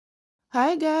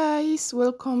Hi guys,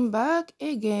 welcome back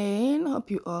again.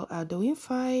 Hope you all are doing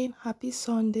fine. Happy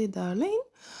Sunday, darling.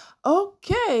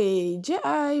 Okay,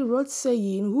 J.I. wrote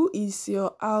saying, who is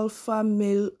your alpha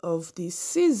male of this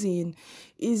season?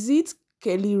 Is it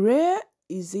Kellyrae?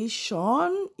 Is it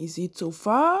Shaun? Is it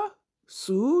Topher,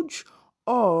 Sooj,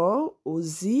 or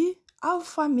Ozzy?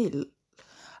 Alpha male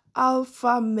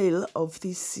of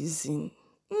this season.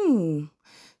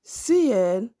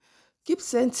 See, keep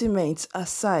sentiment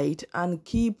aside and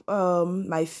keep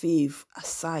my fave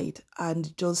aside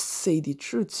and just say the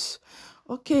truth.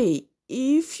 Okay,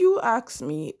 if you ask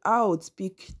me, I would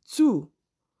pick two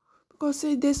because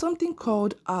there's something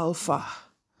called alpha.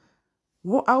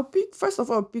 Well, I'll pick first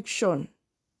of all pick Shaun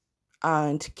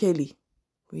and Kelly.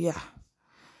 Yeah,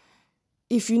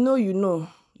 if you know, you know.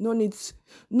 No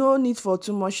need for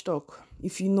too much talk.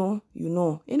 If you know, you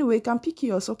know. Anyway, you can pick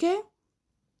yours, okay?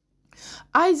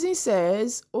 Isaac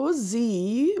says,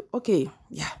 Ozzy, okay,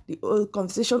 yeah, the old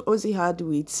conversation Ozzy had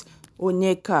with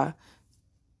Onyeka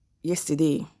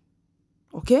yesterday,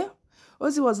 okay?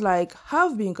 Ozzy was like,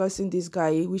 have been cursing this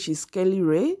guy, which is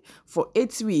Kellyrae, for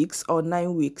 8 weeks or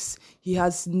 9 weeks. He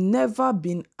has never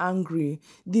been angry.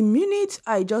 The minute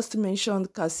I just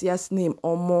mentioned Cassia's name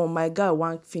or more, my guy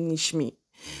won't finish me.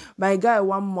 My guy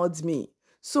won't mod me.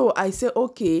 So I say,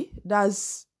 okay,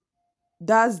 that's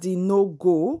the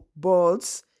no-go,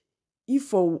 but if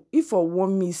for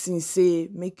one missing say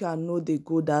make I know they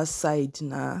go that side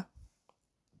now.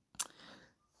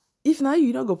 If now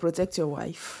you not go protect your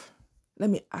wife, let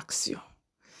me ask you.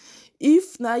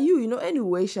 If now you know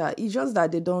anyway, Sha, it's just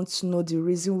that they don't know the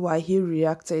reason why he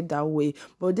reacted that way.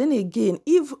 But then again,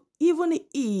 even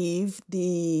if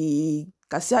the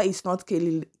Cassia is not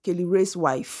Kellyrae's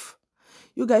wife,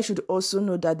 you guys should also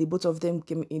know that the both of them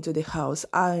came into the house,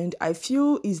 and I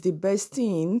feel it's the best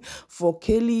thing for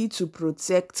Kelly to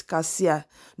protect Cassia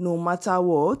no matter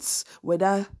what,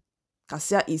 whether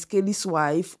Cassia is Kelly's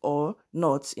wife or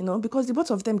not, because the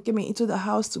both of them came into the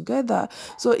house together.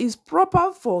 So it's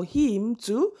proper for him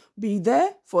to be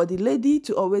there for the lady,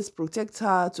 to always protect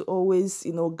her, to always,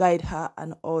 guide her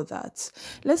and all that.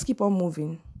 Let's keep on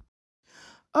moving.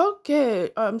 Okay,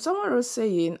 someone was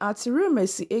saying at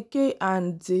Remesi Eke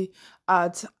and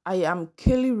at I am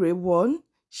Kellyrae one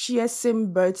share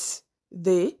same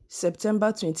birthday,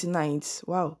 September 29th.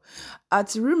 Wow. At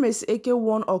Remesi Eke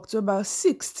 1 October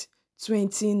 6th,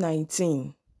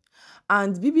 2019.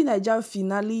 And bbnaija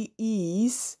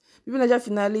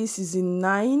finale season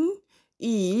 9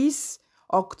 is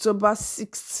October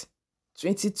 6th,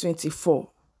 2024.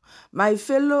 My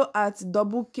fellow at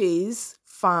Double K's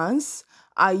fans,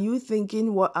 are you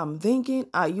thinking what I'm thinking?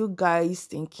 Are you guys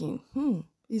thinking?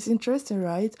 It's interesting,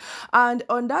 right? And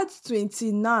on that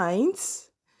 29th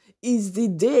is the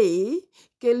day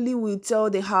Kelly will tell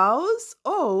the house,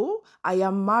 oh, I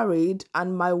am married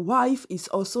and my wife is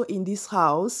also in this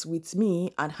house with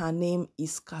me and her name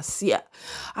is Cassia.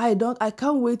 I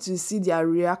can't wait to see their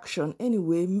reaction.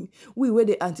 Anyway, we where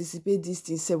they anticipate this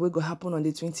thing say will go happen on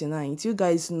the 29th. You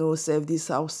guys know, save these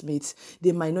housemates,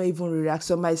 they might not even react.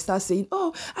 So might start saying,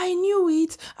 oh, I knew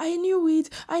it, I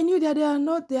knew that they are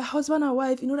not their husband and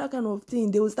wife, that kind of thing.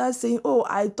 They will start saying, oh,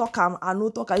 I talk am, I no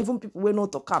talk am. Even people will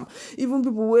not talk am, even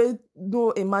people will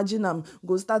no imagine am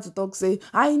go start to talk, say,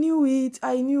 I knew it.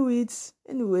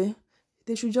 Anyway,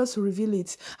 they should just reveal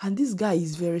it. And this guy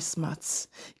is very smart.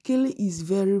 Kelly is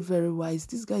very, very wise.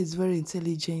 This guy is very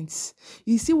intelligent.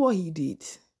 You see what he did?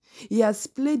 He has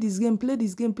played this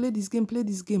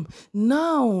game.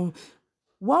 Now,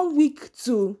 1 week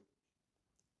to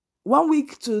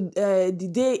the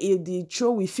day the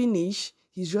show will finish,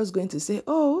 he's just going to say,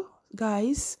 oh,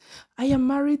 guys, I am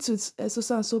married to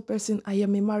so and so person. I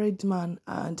am a married man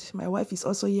and my wife is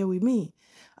also here with me.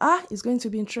 It's going to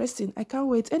be interesting. I can't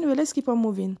wait. Anyway, let's keep on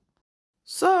moving.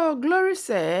 So Glory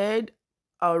said,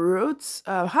 I wrote,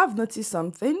 have noticed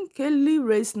something.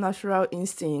 Kellyrae's natural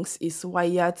instincts is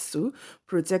wired to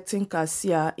protecting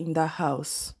Cassia in the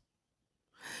house.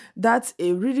 That's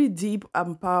a really deep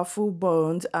and powerful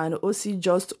bond, and OC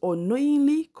just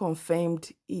unknowingly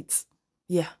confirmed it.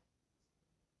 Yeah,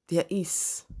 there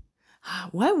is.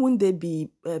 Why wouldn't there be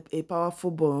a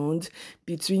powerful bond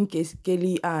between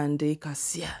Kelly and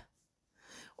Cassia?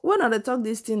 When I talk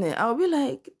this thing, I'll be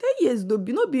like, 10 years,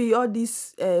 not be all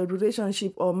this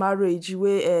relationship or marriage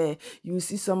where you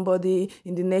see somebody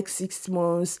in the next 6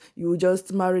 months, you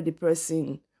just marry the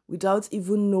person without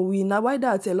even knowing. Now, why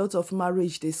that a lot of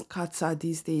marriage they scatter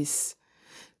these days?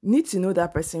 Need to know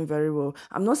that person very well.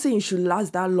 I'm not saying you should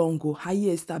last that long. Go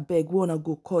highest, I beg, wanna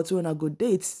go court, wanna go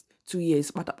date 2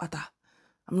 years, pata.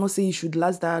 I'm not saying you should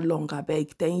last that long, I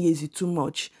beg. 10 years is too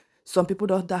much. Some people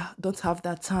don't have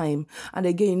that time. And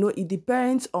again, it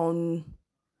depends on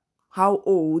how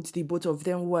old the both of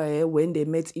them were when they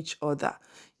met each other.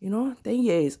 10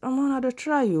 years. I'm on to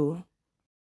try you.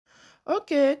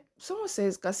 Okay, someone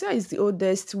says Kasia is the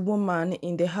oldest woman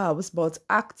in the house but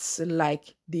acts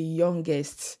like the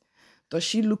youngest. Does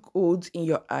she look old in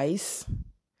your eyes?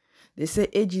 They say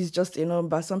age is just a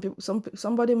number.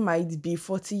 Somebody might be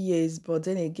 40 years, but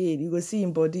then again, you go see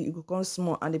in body, it will come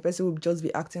small, and the person will just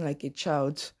be acting like a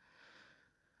child.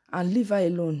 And leave her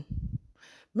alone.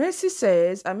 Mercy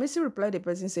says, and Mercy replied, the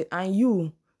person say, and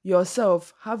you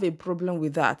yourself have a problem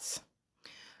with that.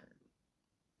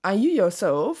 And you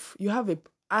yourself have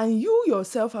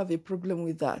a problem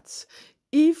with that.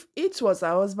 If it was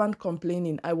her husband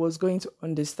complaining, I was going to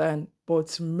understand.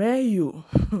 But you,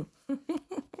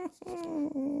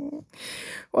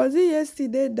 was it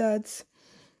yesterday that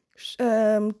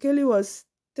Kelly was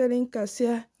telling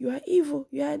Kasia, you are evil,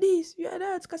 you are this, you are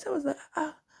that? Kasia was like,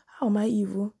 how am I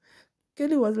evil?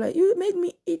 Kelly was like, you made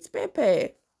me eat pepper.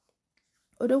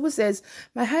 Odogu says,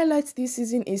 my highlight this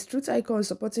season is Truth Icon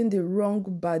supporting the wrong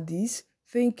baddies,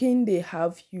 thinking they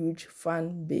have huge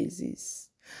fan bases.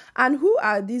 And who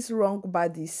are these wrong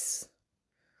baddies?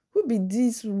 Who be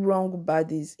these wrong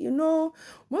baddies?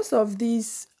 Most of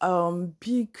these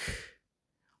big,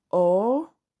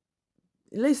 or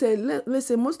let's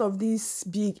say most of these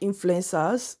big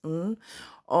influencers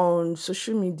on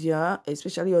social media,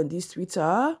 especially on this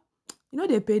Twitter,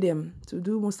 they pay them to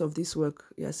do most of this work.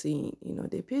 You're saying,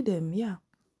 they pay them, yeah.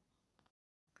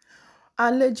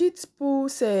 And Legit Poo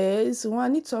says,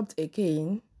 Wani topped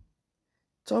again,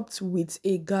 topped with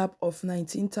a gap of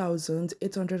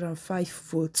 19,805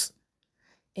 votes.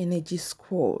 Energy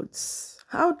squads.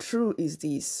 How true is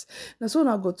this? Now, so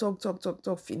now go talk,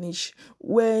 finish.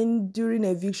 When during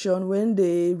eviction, when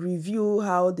they review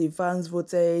how the fans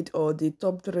voted or the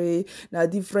top 3, now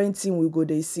different thing we go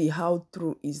they see how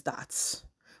true is that.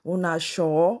 Una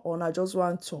sure, una just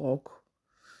want talk.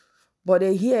 But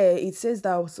here it says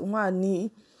that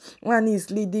one is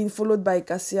leading, followed by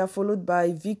Kasia, followed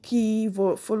by Vicky,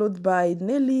 followed by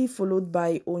Nelly, followed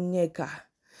by Onyeka.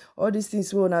 All these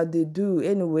things we they do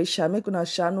anyway. Make una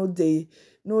no they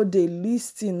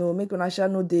listing, no make una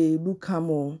no they look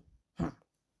come.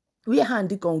 We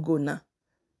Handi can go now.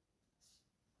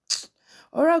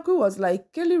 Oracle was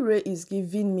like, Kellyrae is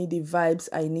giving me the vibes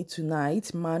I need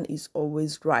tonight. Man is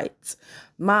always right.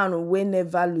 Man will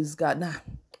never lose God. Nah.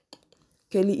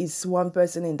 Kelly is one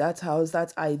person in that house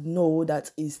that I know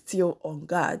that is still on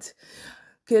guard.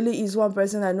 Kelly is one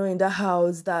person I know in that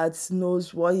house that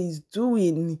knows what he's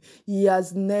doing. He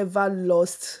has never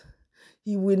lost.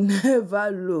 He will never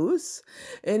lose.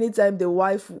 Anytime the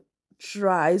wife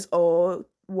tries or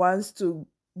wants to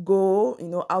go,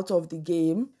 out of the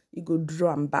game, he go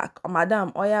draw him back. Oh,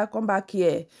 madam, oh yeah, come back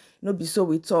here. No be so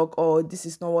we talk, or this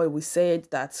is not what we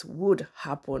said that would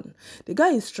happen. The guy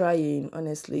is trying,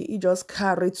 honestly. He just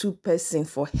carry 2 persons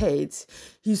for heads,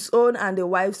 his own and the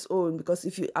wife's own. Because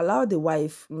if you allow the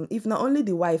wife, if not only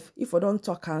the wife, if I don't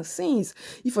talk and sins,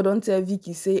 if I don't tell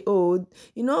Vicky, say, oh,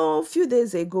 a few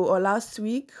days ago or last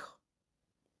week,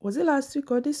 was it last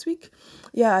week or this week?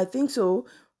 Yeah, I think so.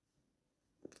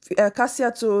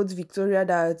 Kasia told Victoria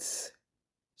that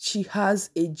she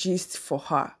has a gist for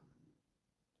her.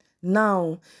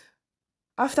 Now,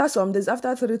 after some days,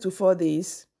 after 3 to 4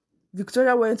 days,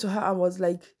 Victoria went to her and was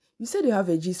like, you said you have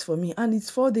a gist for me, and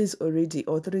it's 4 days already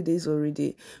or 3 days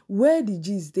already. Where the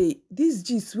gist dey? This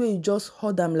gist where you just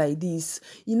hold them like this,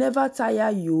 you never tire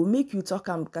you, make you talk,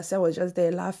 and Kasia was just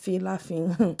there laughing.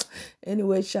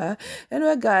 Anyway,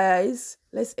 guys,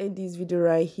 let's end this video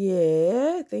right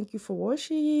here. Thank you for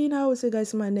watching. I will see you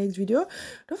guys in my next video.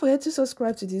 Don't forget to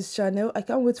subscribe to this channel. I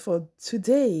can't wait for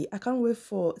today. I can't wait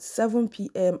for 7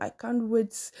 p.m. I can't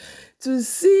wait to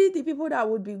see the people that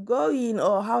would be going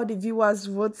or how the viewers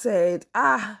voted.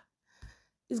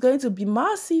 It's going to be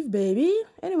massive, baby.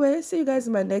 Anyway, see you guys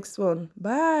in my next one.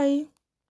 Bye.